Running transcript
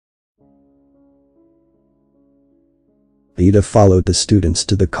Ida followed the students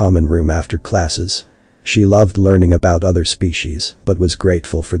to the common room after classes. She loved learning about other species, but was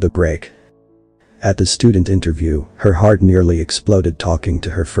grateful for the break. At the student interview, her heart nearly exploded talking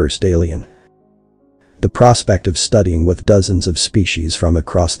to her first alien. The prospect of studying with dozens of species from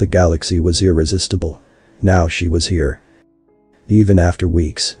across the galaxy was irresistible. Now she was here. Even after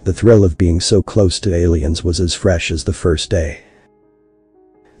weeks, the thrill of being so close to aliens was as fresh as the first day.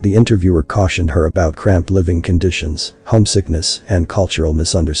 The interviewer cautioned her about cramped living conditions, homesickness, and cultural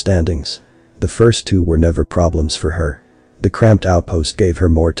misunderstandings. The first two were never problems for her. The cramped outpost gave her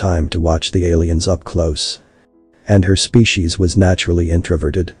more time to watch the aliens up close. And her species was naturally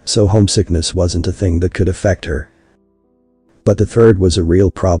introverted, so homesickness wasn't a thing that could affect her. But the third was a real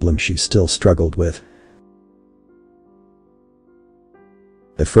problem she still struggled with.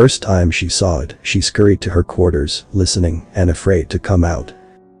 The first time she saw it, she scurried to her quarters, listening and afraid to come out.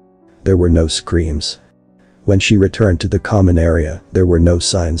 There were no screams. When she returned to the common area, there were no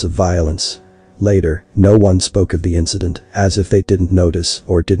signs of violence. Later, no one spoke of the incident, as if they didn't notice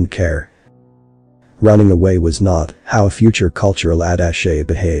or didn't care. Running away was not how a future cultural attaché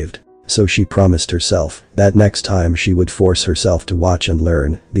behaved, so she promised herself that next time she would force herself to watch and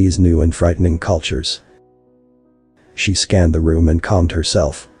learn these new and frightening cultures. She scanned the room and calmed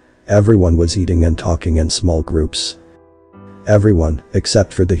herself. Everyone was eating and talking in small groups. Everyone,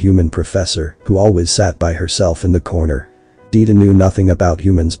 except for the human professor, who always sat by herself in the corner. Dita knew nothing about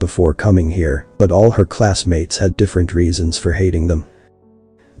humans before coming here, but all her classmates had different reasons for hating them.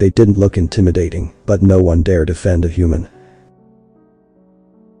 They didn't look intimidating, but no one dared offend a human.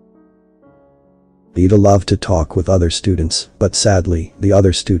 Dita loved to talk with other students, but sadly, the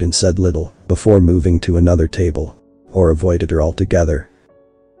other students said little before moving to another table, or avoided her altogether.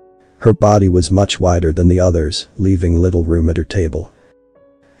 Her body was much wider than the others, leaving little room at her table.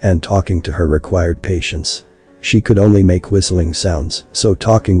 And talking to her required patience. She could only make whistling sounds, so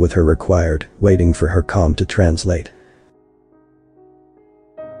talking with her required waiting for her calm to translate.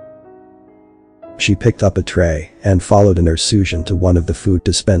 She picked up a tray and followed an Ursusian to one of the food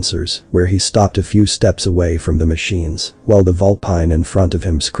dispensers, where he stopped a few steps away from the machines, while the Vulpine in front of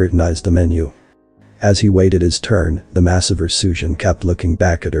him scrutinized the menu. As he waited his turn, the massive Ursusian kept looking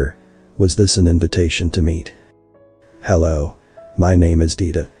back at her. Was this an invitation to meet? Hello. My name is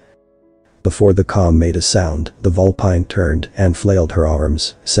Dita. Before the comm made a sound, the Vulpine turned and flailed her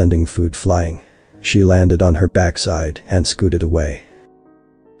arms, sending food flying. She landed on her backside and scooted away.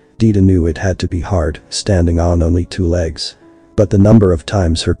 Dita knew it had to be hard, standing on only 2 legs. But the number of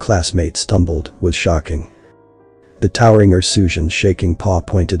times her classmates stumbled was shocking. The towering Ursusian's shaking paw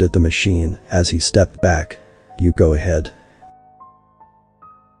pointed at the machine as he stepped back. You go ahead.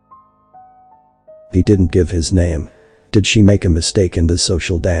 He didn't give his name. Did she make a mistake in the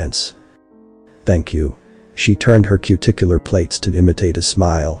social dance? Thank you. She turned her cuticular plates to imitate a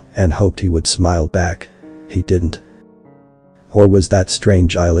smile and hoped he would smile back. He didn't. Or was that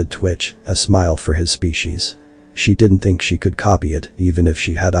strange eyelid twitch a smile for his species? She didn't think she could copy it, even if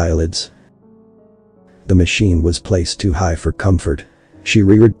she had eyelids. The machine was placed too high for comfort. She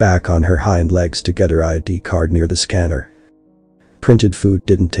reared back on her hind legs to get her ID card near the scanner. Printed food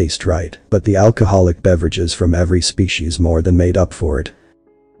didn't taste right, but the alcoholic beverages from every species more than made up for it.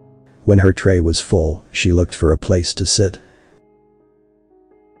 When her tray was full, she looked for a place to sit.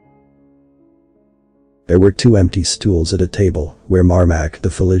 There were 2 empty stools at a table, where Marmac the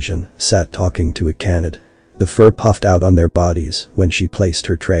Felician sat talking to a Canid. The fur puffed out on their bodies when she placed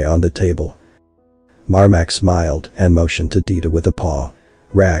her tray on the table. Marmac smiled and motioned to Dita with a paw.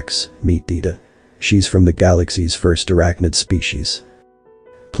 Rax, meet Dita. She's from the galaxy's first arachnid species.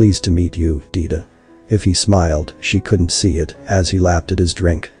 Pleased to meet you, Dita. If he smiled, she couldn't see it as he lapped at his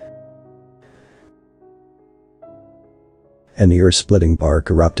drink. An ear-splitting bark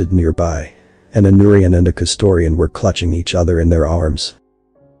erupted nearby. An Anurian and a Castorian were clutching each other in their arms.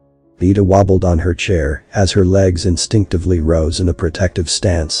 Dita wobbled on her chair as her legs instinctively rose in a protective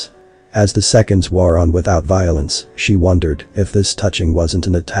stance. As the seconds wore on without violence, she wondered if this touching wasn't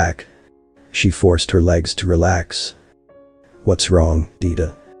an attack. She forced her legs to relax. What's wrong,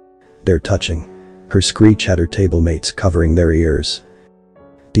 Dita? They're touching. Her screech had her tablemates covering their ears.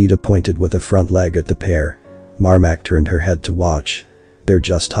 Dita pointed with a front leg at the pair. Marmac turned her head to watch. They're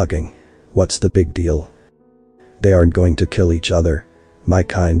just hugging. What's the big deal? They aren't going to kill each other. My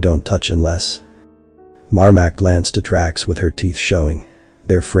kind don't touch unless. Marmac glanced at Rax with her teeth showing.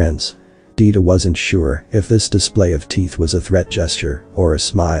 They're friends. Dita wasn't sure if this display of teeth was a threat gesture or a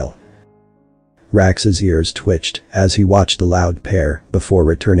smile. Rax's ears twitched as he watched the loud pair before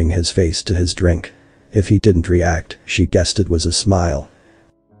returning his face to his drink. If he didn't react, she guessed it was a smile.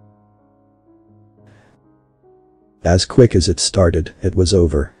 As quick as it started, it was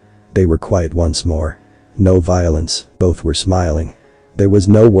over. They were quiet once more. No violence, both were smiling. There was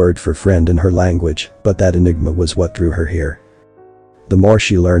no word for friend in her language, but that enigma was what drew her here. The more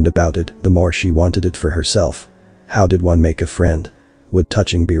she learned about it, the more she wanted it for herself. How did one make a friend? Would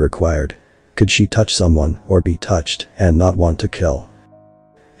touching be required? Could she touch someone, or be touched, and not want to kill?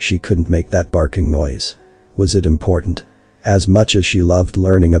 She couldn't make that barking noise. Was it important? As much as she loved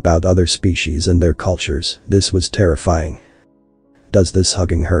learning about other species and their cultures, this was terrifying. Does this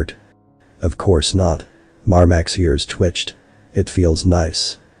hugging hurt? Of course not. Marmak's ears twitched. It feels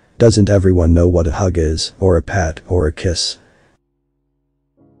nice. Doesn't everyone know what a hug is, or a pat, or a kiss?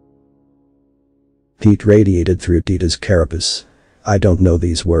 Heat radiated through Dita's carapace. I don't know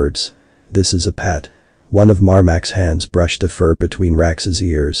these words. This is a pat. One of Marmak's hands brushed the fur between Rax's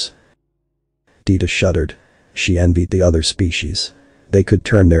ears. Dita shuddered. She envied the other species. They could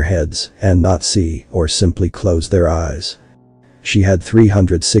turn their heads and not see, or simply close their eyes. She had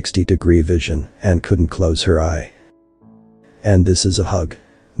 360-degree vision and couldn't close her eye. And this is a hug.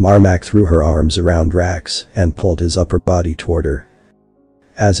 Marmak threw her arms around Rax and pulled his upper body toward her.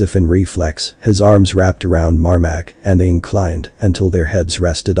 As if in reflex, his arms wrapped around Marmak and they inclined until their heads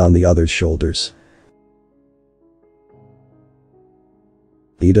rested on the other's shoulders.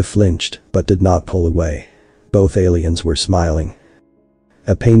 Dita flinched, but did not pull away. Both aliens were smiling.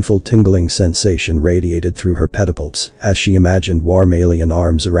 A painful tingling sensation radiated through her pedipalps as she imagined warm alien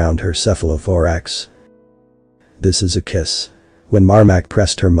arms around her cephalothorax. This is a kiss. When Marmak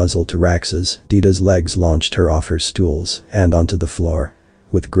pressed her muzzle to Rax's, Dita's legs launched her off her stools and onto the floor.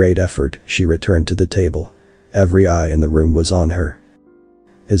 With great effort, she returned to the table. Every eye in the room was on her.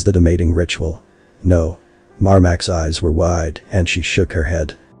 Is that a mating ritual? No. Marmak's eyes were wide and she shook her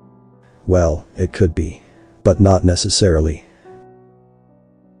head. Well, it could be. But not necessarily.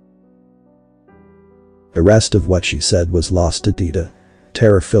 The rest of what she said was lost to Dita.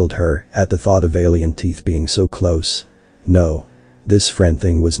 Terror filled her at the thought of alien teeth being so close. No. This friend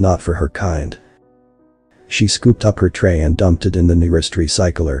thing was not for her kind. She scooped up her tray and dumped it in the nearest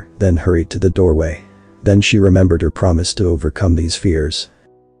recycler, then hurried to the doorway. Then she remembered her promise to overcome these fears.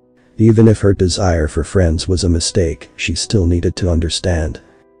 Even if her desire for friends was a mistake, she still needed to understand.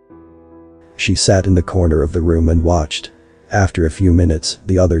 She sat in the corner of the room and watched. After a few minutes,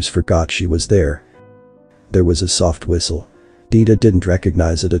 the others forgot she was there. There was a soft whistle. Dita didn't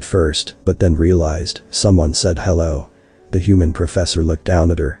recognize it at first, but then realized someone said hello. The human professor looked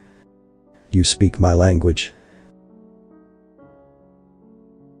down at her. You speak my language?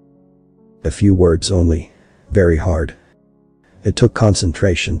 A few words only. Very hard. It took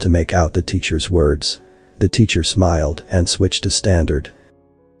concentration to make out the teacher's words. The teacher smiled and switched to standard.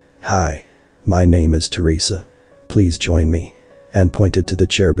 Hi. My name is Teresa. Please join me. And pointed to the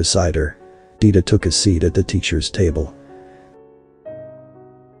chair beside her. Dita took a seat at the teacher's table.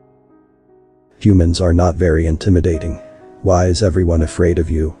 Humans are not very intimidating. Why is everyone afraid of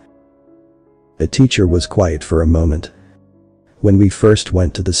you? The teacher was quiet for a moment. When we first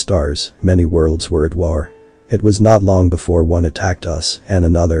went to the stars, many worlds were at war. It was not long before one attacked us, and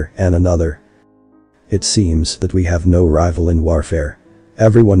another, and another. It seems that we have no rival in warfare.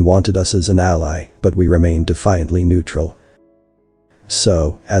 Everyone wanted us as an ally, but we remained defiantly neutral.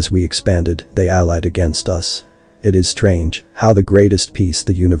 So, as we expanded, they allied against us. It is strange how the greatest peace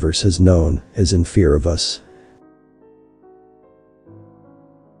the universe has known is in fear of us.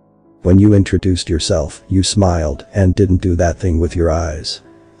 When you introduced yourself, you smiled and didn't do that thing with your eyes.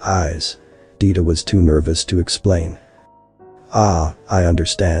 Eyes. Dita was too nervous to explain. Ah, I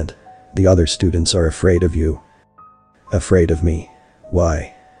understand. The other students are afraid of you. Afraid of me?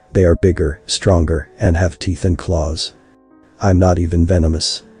 Why? They are bigger, stronger, and have teeth and claws. I'm not even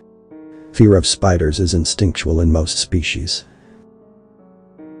venomous. Fear of spiders is instinctual in most species.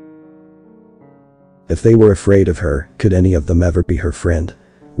 If they were afraid of her, could any of them ever be her friend?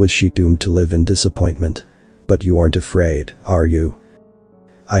 Was she doomed to live in disappointment? But you aren't afraid, are you?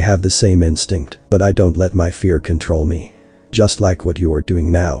 I have the same instinct, but I don't let my fear control me. Just like what you are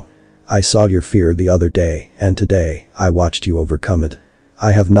doing now. I saw your fear the other day, and today, I watched you overcome it.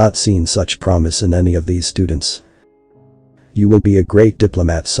 I have not seen such promise in any of these students. You will be a great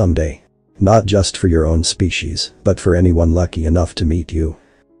diplomat someday. Not just for your own species, but for anyone lucky enough to meet you.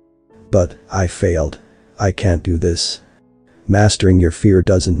 But, I failed. I can't do this. Mastering your fear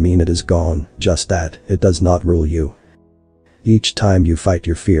doesn't mean it is gone, just that it does not rule you. Each time you fight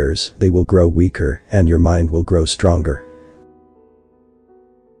your fears, they will grow weaker and your mind will grow stronger.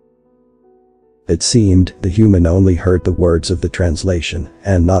 It seemed the human only heard the words of the translation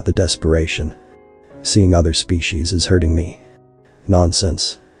and not the desperation. Seeing other species is hurting me.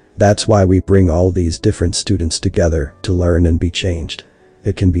 Nonsense. That's why we bring all these different students together to learn and be changed.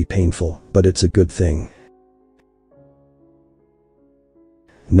 It can be painful, but it's a good thing.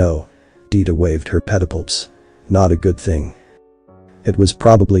 No. Dita waved her pedipalps. Not a good thing. It was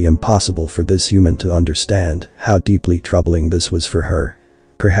probably impossible for this human to understand how deeply troubling this was for her.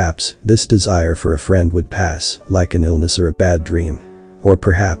 Perhaps this desire for a friend would pass, like an illness or a bad dream. Or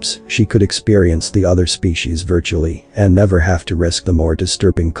perhaps she could experience the other species virtually and never have to risk the more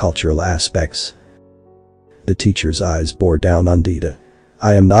disturbing cultural aspects. The teacher's eyes bore down on Dita.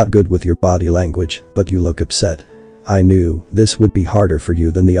 I am not good with your body language, but you look upset. I knew this would be harder for you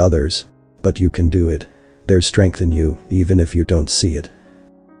than the others. But you can do it. There's strength in you, even if you don't see it.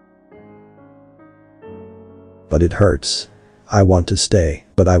 But it hurts. I want to stay,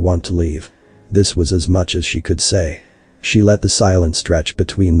 but I want to leave. This was as much as she could say. She let the silence stretch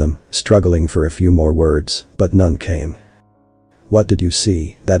between them, struggling for a few more words, but none came. What did you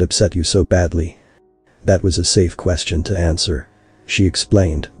see that upset you so badly? That was a safe question to answer. She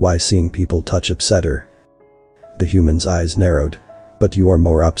explained why seeing people touch upset her. The human's eyes narrowed. But you are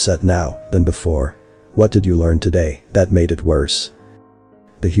more upset now than before. What did you learn today that made it worse?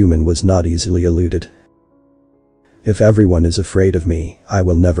 The human was not easily eluded. If everyone is afraid of me, I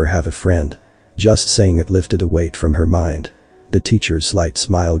will never have a friend. Just saying it lifted a weight from her mind. The teacher's slight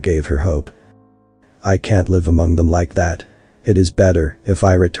smile gave her hope. I can't live among them like that. It is better if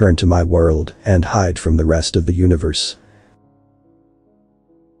I return to my world and hide from the rest of the universe.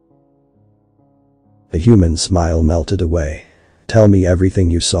 The human smile melted away. Tell me everything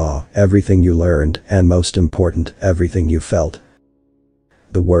you saw, everything you learned, and most important, everything you felt.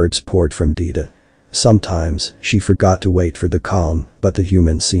 The words poured from Dita. Sometimes, she forgot to wait for the calm, but the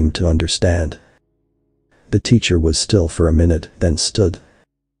human seemed to understand. The teacher was still for a minute, then stood.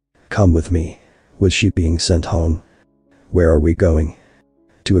 Come with me. Was she being sent home? Where are we going?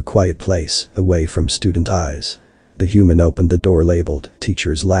 To a quiet place, away from student eyes. The human opened the door labeled,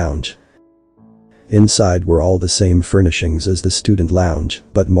 Teacher's Lounge. Inside were all the same furnishings as the student lounge,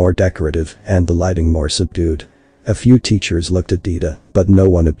 but more decorative and the lighting more subdued. A few teachers looked at Dita, but no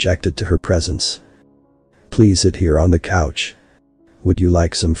one objected to her presence. Please sit here on the couch. Would you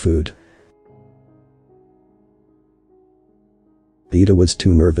like some food? Dita was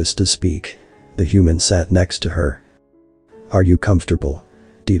too nervous to speak. The human sat next to her. Are you comfortable?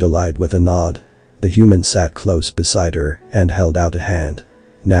 Dita lied with a nod. The human sat close beside her and held out a hand.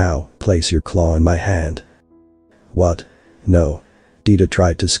 Now, place your claw in my hand. What? No. Dita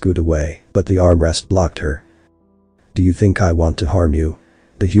tried to scoot away, but the armrest blocked her. Do you think I want to harm you?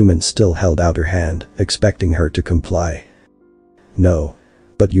 The human still held out her hand, expecting her to comply. No.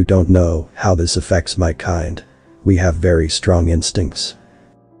 But you don't know how this affects my kind. We have very strong instincts.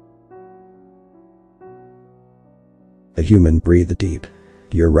 The human breathed deep.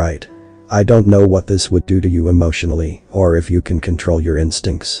 You're right. I don't know what this would do to you emotionally, or if you can control your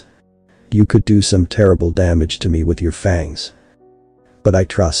instincts. You could do some terrible damage to me with your fangs. But I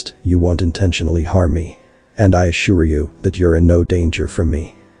trust you won't intentionally harm me. And I assure you that you're in no danger from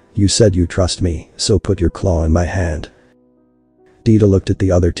me. You said you trust me, so put your claw in my hand. Dita looked at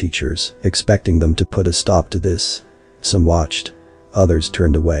the other teachers, expecting them to put a stop to this. Some watched. Others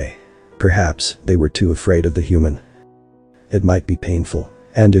turned away. Perhaps they were too afraid of the human. It might be painful.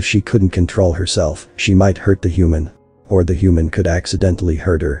 And if she couldn't control herself, she might hurt the human. Or the human could accidentally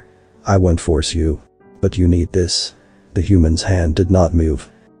hurt her. I won't force you. But you need this. The human's hand did not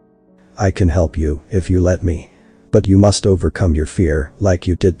move. I can help you if you let me. But you must overcome your fear like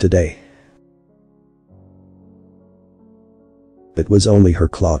you did today. It was only her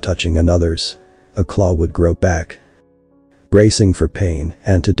claw touching another's. A claw would grow back. Bracing for pain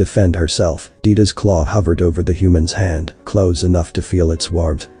and to defend herself, Dita's claw hovered over the human's hand, close enough to feel its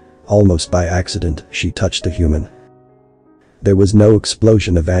warmth. Almost by accident, she touched the human. There was no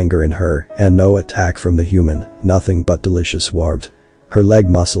explosion of anger in her, and no attack from the human, nothing but delicious warmth. Her leg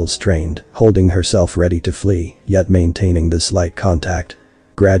muscles strained, holding herself ready to flee, yet maintaining this light contact.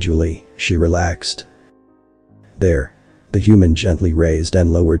 Gradually, she relaxed. There. The human gently raised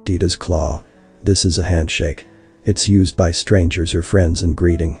and lowered Dita's claw. This is a handshake. It's used by strangers or friends in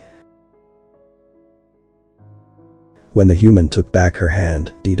greeting. When the human took back her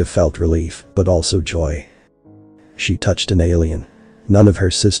hand, Dita felt relief, but also joy. She touched an alien. None of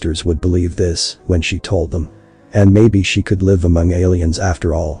her sisters would believe this when she told them. And maybe she could live among aliens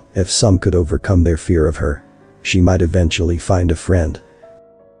after all, if some could overcome their fear of her. She might eventually find a friend.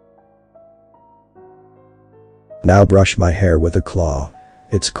 Now brush my hair with a claw.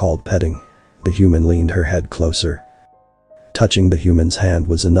 It's called petting. The human leaned her head closer. Touching the human's hand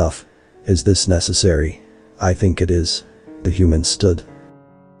was enough. Is this necessary? I think it is. The human stood.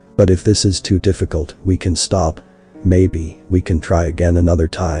 But if this is too difficult, we can stop. Maybe we can try again another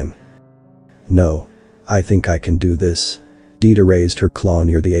time. No. I think I can do this. Dita raised her claw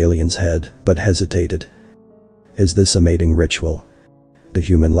near the alien's head, but hesitated. Is this a mating ritual? The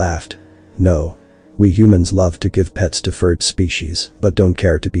human laughed. No. We humans love to give pets to furred species, but don't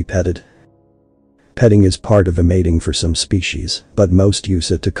care to be petted. Petting is part of a mating for some species, but most use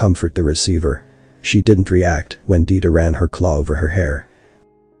it to comfort the receiver. She didn't react when Dita ran her claw over her hair.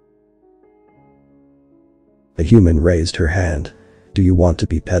 The human raised her hand. Do you want to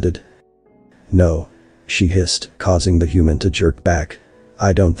be petted? No. She hissed, causing the human to jerk back.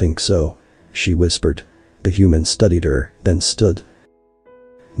 I don't think so. She whispered. The human studied her, then stood.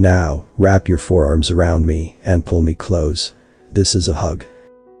 Now, wrap your forearms around me and pull me close. This is a hug.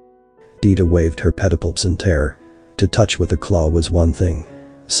 Dita waved her pedipalps in terror. To touch with a claw was one thing.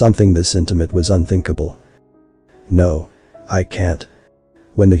 Something this intimate was unthinkable. No. I can't.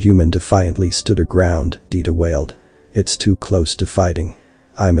 When the human defiantly stood her ground, Dita wailed. It's too close to fighting.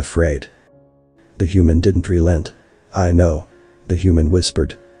 I'm afraid. The human didn't relent. I know. The human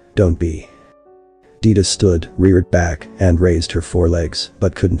whispered. Don't be. Dita stood, reared back, and raised her forelegs,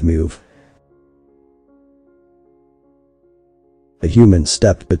 but couldn't move. The human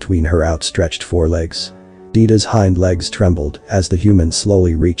stepped between her outstretched forelegs. Dita's hind legs trembled as the human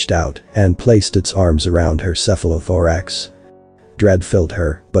slowly reached out and placed its arms around her cephalothorax. Dread filled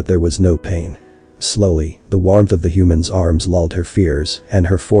her, but there was no pain. Slowly, the warmth of the human's arms lulled her fears, and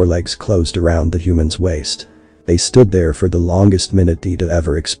her forelegs closed around the human's waist. They stood there for the longest minute Dita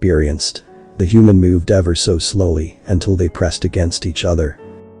ever experienced. The human moved ever so slowly until they pressed against each other.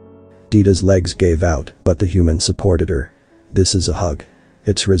 Dita's legs gave out, but the human supported her. This is a hug.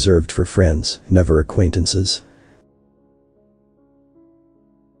 It's reserved for friends, never acquaintances.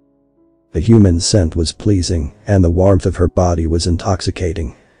 The human's scent was pleasing, and the warmth of her body was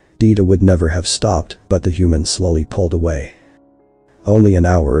intoxicating. Dita would never have stopped, but the human slowly pulled away. Only an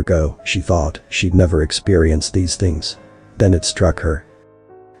hour ago, she thought, she'd never experienced these things. Then it struck her.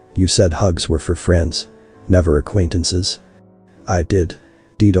 You said hugs were for friends, never acquaintances. I did.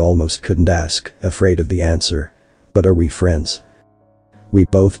 Dita almost couldn't ask, afraid of the answer. But are we friends? We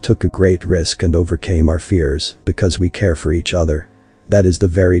both took a great risk and overcame our fears because we care for each other. That is the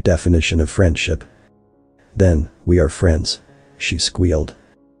very definition of friendship. Then, we are friends. She squealed.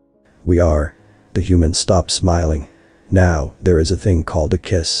 We are. The human stopped smiling. Now, there is a thing called a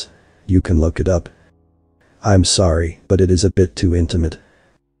kiss. You can look it up. I'm sorry, but it is a bit too intimate.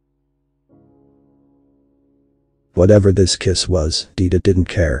 Whatever this kiss was, Dita didn't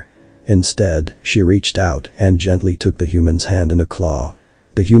care. Instead, she reached out and gently took the human's hand in a claw.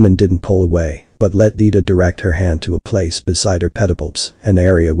 The human didn't pull away, but let Dita direct her hand to a place beside her pedipalps, an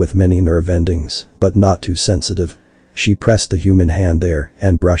area with many nerve endings, but not too sensitive. She pressed the human hand there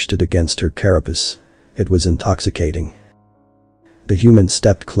and brushed it against her carapace. It was intoxicating. The human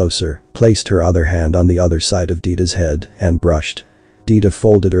stepped closer, placed her other hand on the other side of Dita's head, and brushed. Dita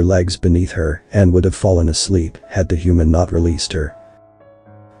folded her legs beneath her and would have fallen asleep had the human not released her.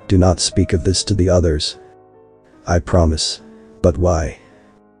 Do not speak of this to the others. I promise. But why?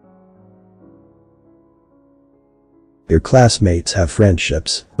 Your classmates have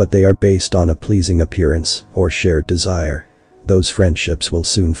friendships, but they are based on a pleasing appearance or shared desire. Those friendships will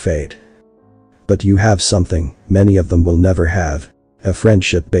soon fade. But you have something many of them will never have. A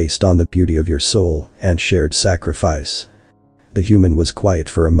friendship based on the beauty of your soul and shared sacrifice. The human was quiet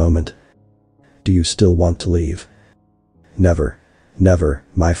for a moment. Do you still want to leave? Never. Never,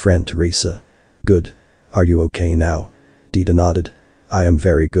 my friend Teresa. Good. Are you okay now? Dita nodded. I am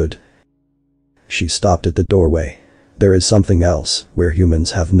very good. She stopped at the doorway. There is something else where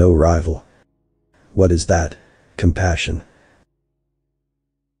humans have no rival. What is that? Compassion.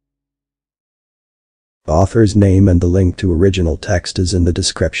 The author's name and the link to original text is in the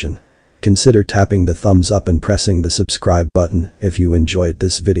description. Consider tapping the thumbs up and pressing the subscribe button if you enjoyed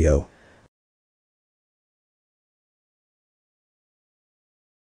this video.